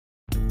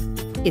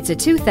It's a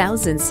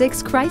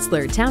 2006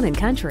 Chrysler Town &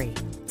 Country.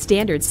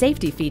 Standard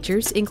safety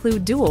features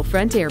include dual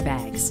front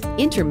airbags,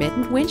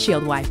 intermittent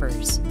windshield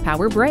wipers,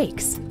 power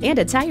brakes, and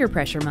a tire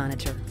pressure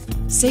monitor.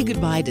 Say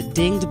goodbye to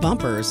dinged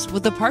bumpers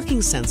with the parking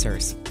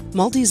sensors.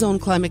 Multi-zone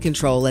climate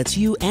control lets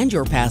you and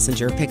your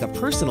passenger pick a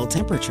personal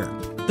temperature.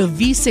 The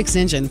V6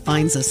 engine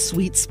finds a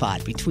sweet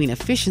spot between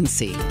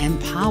efficiency and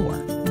power.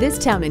 This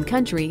Town &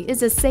 Country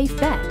is a safe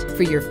bet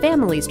for your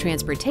family's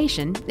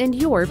transportation and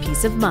your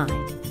peace of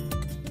mind.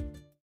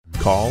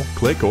 Call,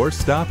 click, or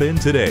stop in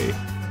today.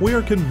 We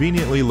are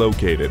conveniently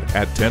located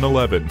at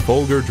 1011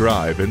 Folger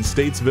Drive in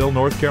Statesville,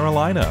 North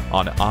Carolina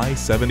on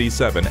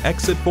I-77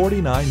 exit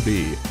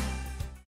 49B.